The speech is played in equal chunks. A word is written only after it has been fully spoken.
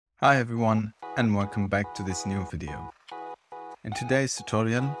Hi everyone and welcome back to this new video. In today's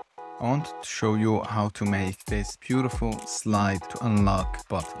tutorial, I wanted to show you how to make this beautiful slide to unlock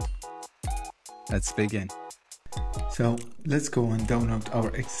button. Let's begin. So let's go and download our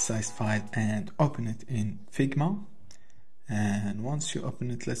exercise file and open it in Figma. And once you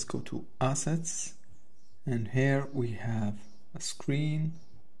open it, let's go to Assets. And here we have a screen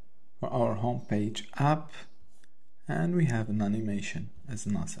for our homepage app. And we have an animation as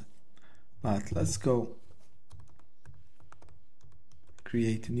an asset. But let's go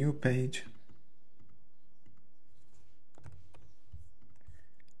create a new page.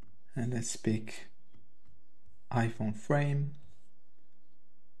 And let's pick iPhone frame.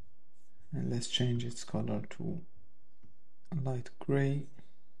 And let's change its color to a light gray.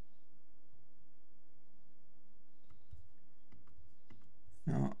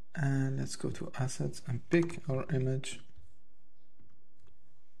 Now, and let's go to assets and pick our image.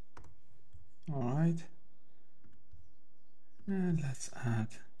 Alright, and let's add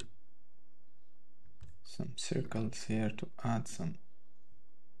some circles here to add some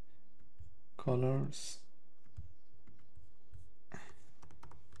colors.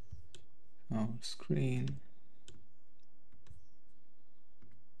 Our screen.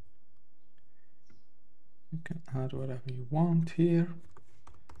 You can add whatever you want here.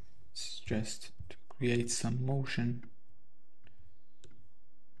 It's just to create some motion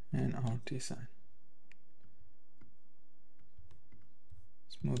in our design.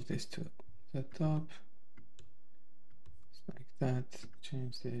 Let's move this to the top. Just like that.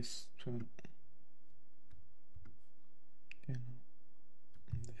 Change this to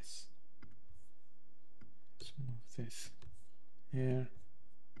this. Let's move this here.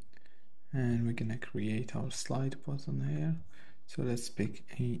 And we're gonna create our slide button here. So let's pick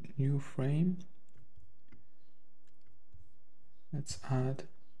a new frame. Let's add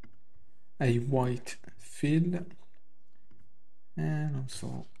a white fill and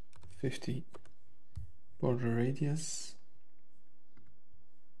also 50 border radius.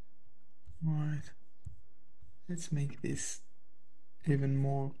 Alright, let's make this even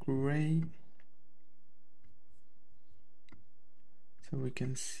more gray so we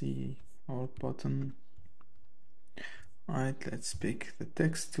can see our button. Alright, let's pick the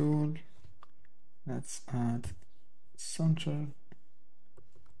text tool. Let's add center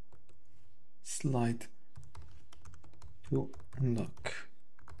slide to unlock.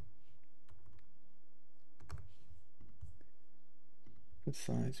 The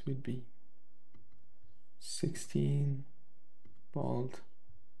size will be 16, bold.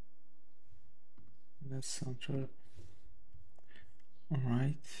 Let's center.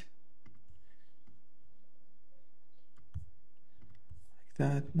 Alright.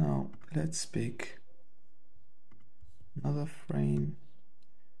 That. Now let's pick another frame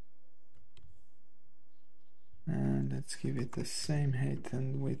and let's give it the same height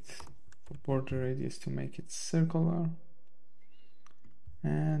and width for border radius to make it circular,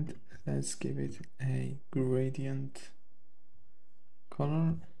 and let's give it a gradient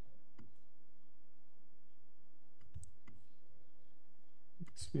color.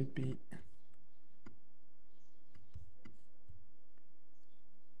 This would be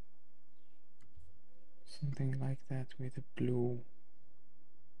something like that with a blue,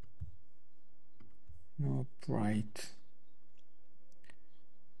 bright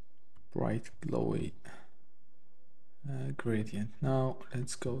glowy gradient. Now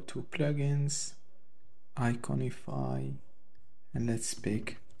let's go to plugins, Iconify, and let's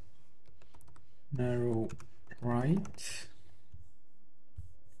pick narrow right.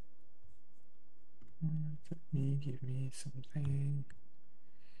 Give me something.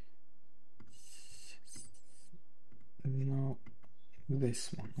 No, this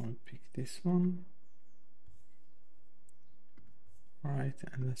one. I'll pick this one. Alright,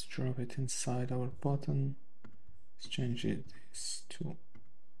 and let's drop it inside our button. Let's change this to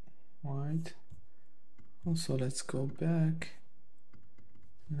white. Also, let's go back.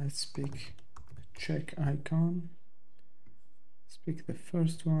 Let's pick a check icon. Let's pick the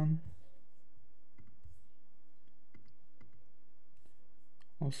first one.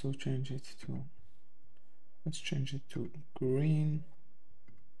 Also change it to, let's change it to green.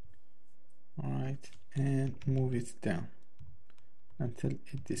 Alright, and move it down until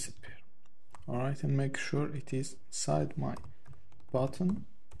it disappears. Alright, and make sure it is inside my button.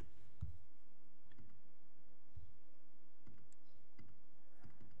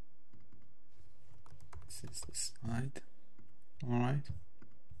 This is the slide. Alright,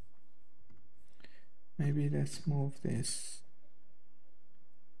 maybe let's move this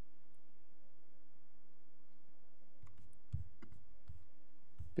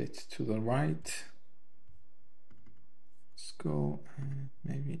bit to the right. Let's go and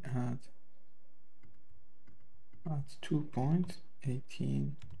maybe add 2 points,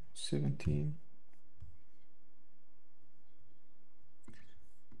 18, 17.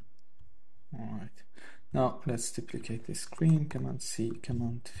 All right, now let's duplicate the screen, Command C,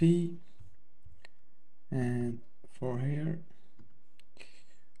 Command V, and for here,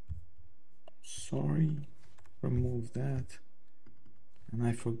 sorry, remove that, and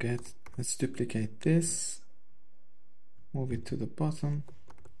I forget, let's duplicate this, move it to the bottom,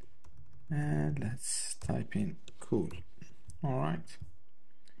 and let's type in cool. All right,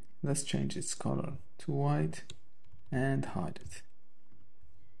 let's change its color to white and hide it.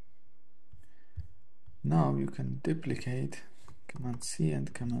 Now you can duplicate, Command C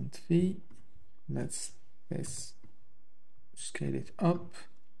and Command V. Let's scale it up.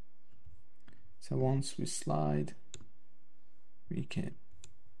 So once we slide, we can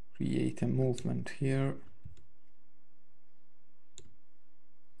create a movement here.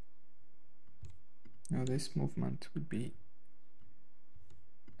 Now this movement will be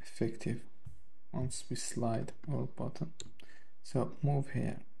effective once we slide our button. So move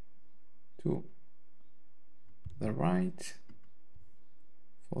here to the right.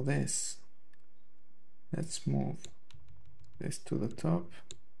 For this, let's move this to the top,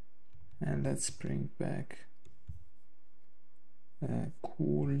 and let's bring back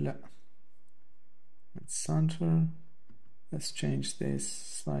cool and center. Let's change this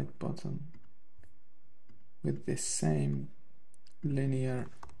slide button with this same linear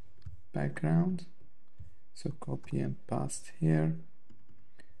background, so copy and paste here,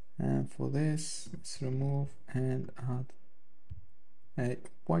 and for this let's remove and add a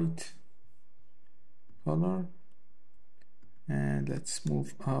white color, and let's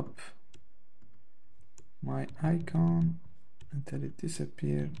move up my icon until it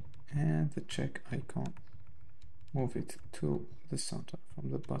disappears, and the check icon, move it to the center,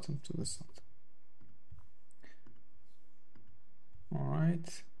 from the bottom to the center. All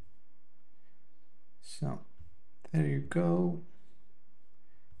right, so there you go.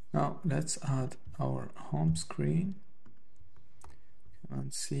 Now let's add our home screen,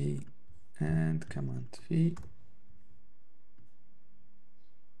 Command C and Command V.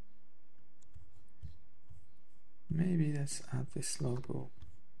 Maybe let's add this logo,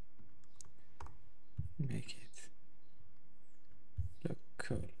 make it look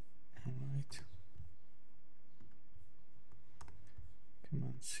cool. All right,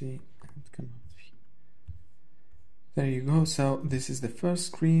 Command C and Command V. There you go. So this is the first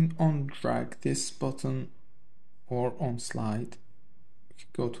screen. On drag this button or on slide, if you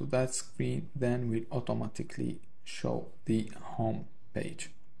go to that screen, then we'll automatically show the home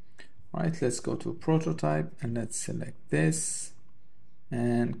page. All right, let's go to prototype and let's select this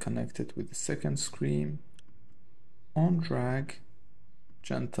and connect it with the second screen. On drag,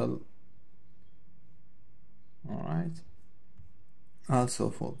 gentle. All right, also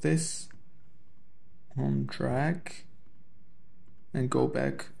for this, on drag and go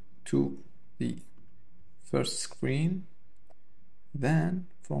back to the first screen, then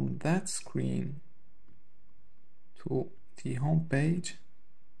from that screen to the home page,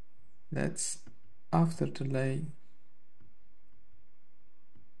 let's after delay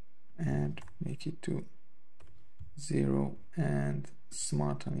and make it to 0 and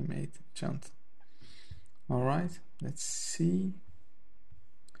smart animate gentle. All right, let's see.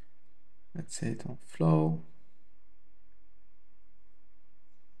 Let's say it on flow.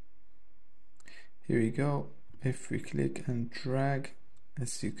 Here we go. If we click and drag,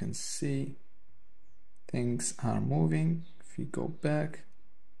 as you can see, things are moving. If we go back,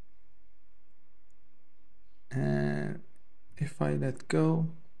 and if I let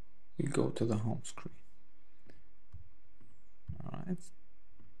go, we go to the home screen. All right,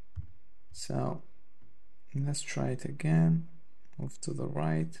 so let's try it again. Move to the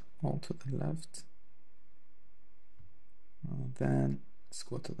right, or to the left, and then let's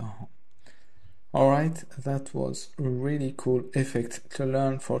go to the home. Alright, that was a really cool effect to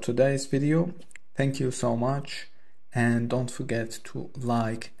learn for today's video. Thank you so much, and don't forget to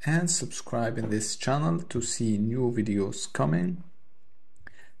like and subscribe in this channel to see new videos coming.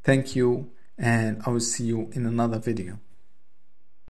 Thank you, and I will see you in another video.